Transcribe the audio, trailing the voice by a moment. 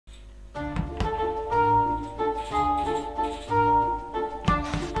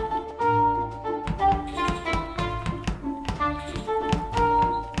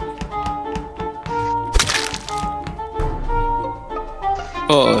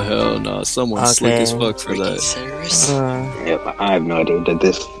Oh hell no! Someone slick as fuck for that. Yep, I have no idea who did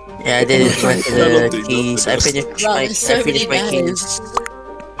this. Yeah, I didn't went to the keys. I finished my keys.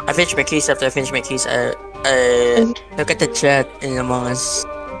 I finished my keys after I finished my keys. Look at the chat in Among Us.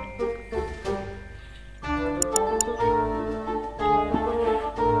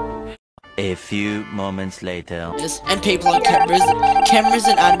 A few moments later. And people on cameras. Cameras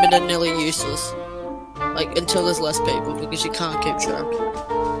and admin are nearly useless. Like, until there's less people, because you can't keep track.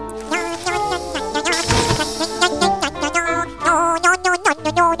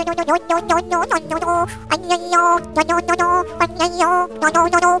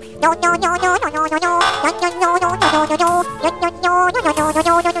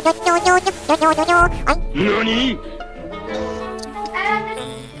 NANI?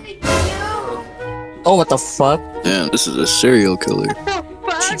 Oh, what the fuck? Damn, this is a serial killer.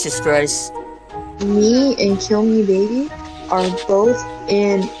 Jesus Christ. Me and Kill Me Baby are both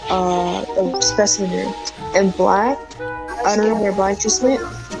in the specimen room. And Black, I don't know where Black just went.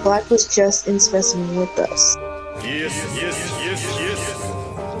 Black was just in specimen with us. Yes.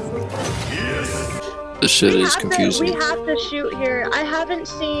 This shit is confusing. We have to shoot here. I haven't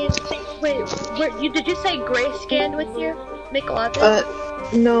seen. Wait, did you say Gray scanned with you, McLovin?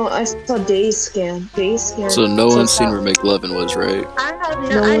 No, I saw Days scan. So no one's seen where McLovin was, right? I have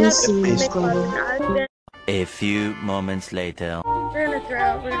no I one's have seen McLovin. A few moments later. We're gonna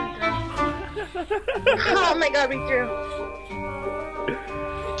throw. Oh my god, we threw.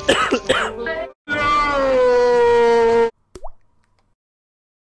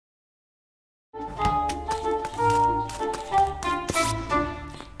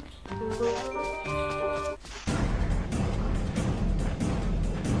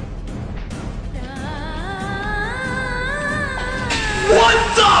 What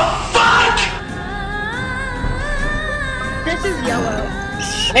the fuck? This is yellow.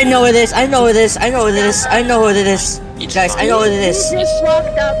 I know it is. Guys, I know what it is. He just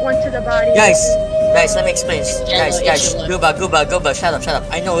walked up, went to the body. Guys, let me explain. Guys, Gooba, shut up.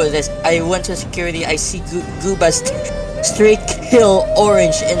 I know what it is. I went to security. I see Gooba's straight kill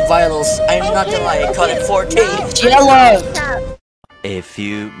orange in vitals. I'm not gonna lie. I caught it 14. Yellow. A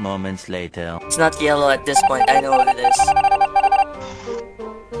few moments later. It's not yellow at this point. I know what it is.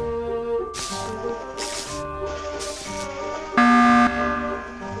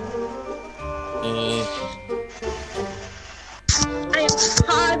 I am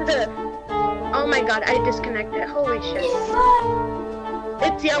positive. Oh my god, I disconnected. Holy shit.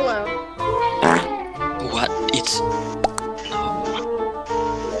 It's yellow. What? It's...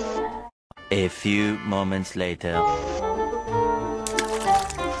 No. A few moments later.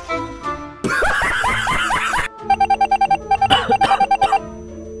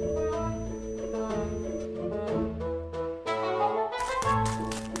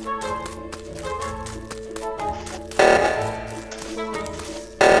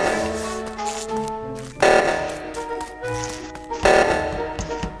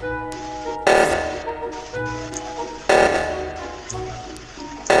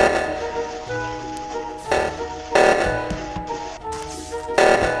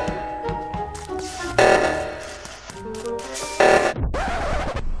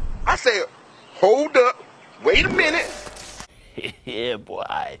 I said, hold up, wait a minute. Yeah, boy.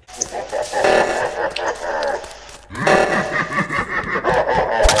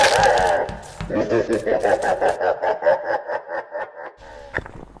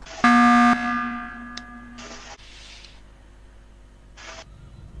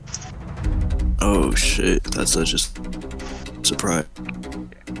 Oh shit, that's such a surprise.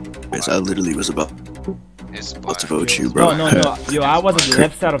 I literally was about to vote you, bro. No. Yo, I was on the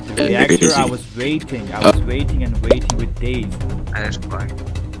left side of the reactor. I was waiting with Days. There's Black.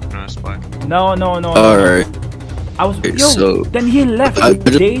 No, it's Black. No. Alright. I was. Yo, so, then he left.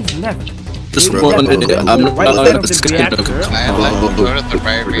 Days left. Just one minute. I'm not I had to go to the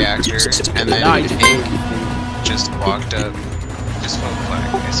right reactor, and then Pink just walked up. Just felt Black.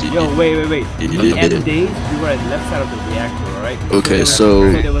 Yo, wait. Me and Days, we were at the left side of the reactor, alright? Okay,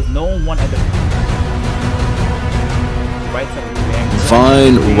 so there was no one at the right side of the reactor.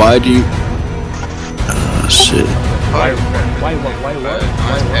 Fine, why do you... shit. Why what?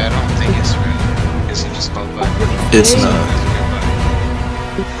 Honestly, I don't think it's real. Because he just felt Black. It's not.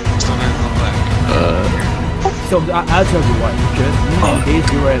 Still not felt Black. So I'll tell you what, because me and Days,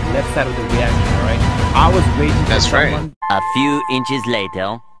 we were at the left side of the reactor, alright? I was waiting for someone. A few inches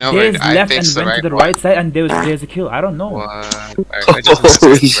later. No, Days left and went to the right side, and there's a kill. I don't know.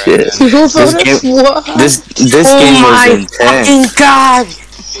 Holy shit! This game was intense. Oh my fucking god!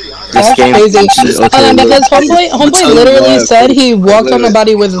 This game crazy. okay, Because homeboy literally said he walked on the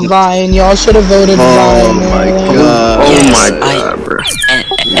body with Vine. Y'all should have voted Vine. Oh my god. Oh my god, bro.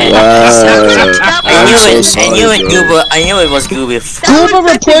 I knew it, Gooba. I knew it was Gooby.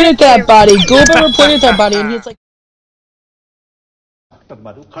 Gooba reported that body. Gooba reported that body, and he's like.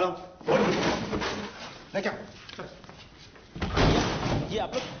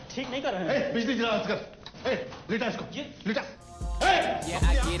 Yeah,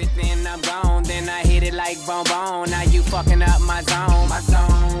 I get it, then I'm gone. Then I hit it like bonbon. Now you fucking up my zone.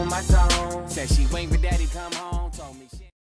 Said she wait for daddy come home. Told me shit.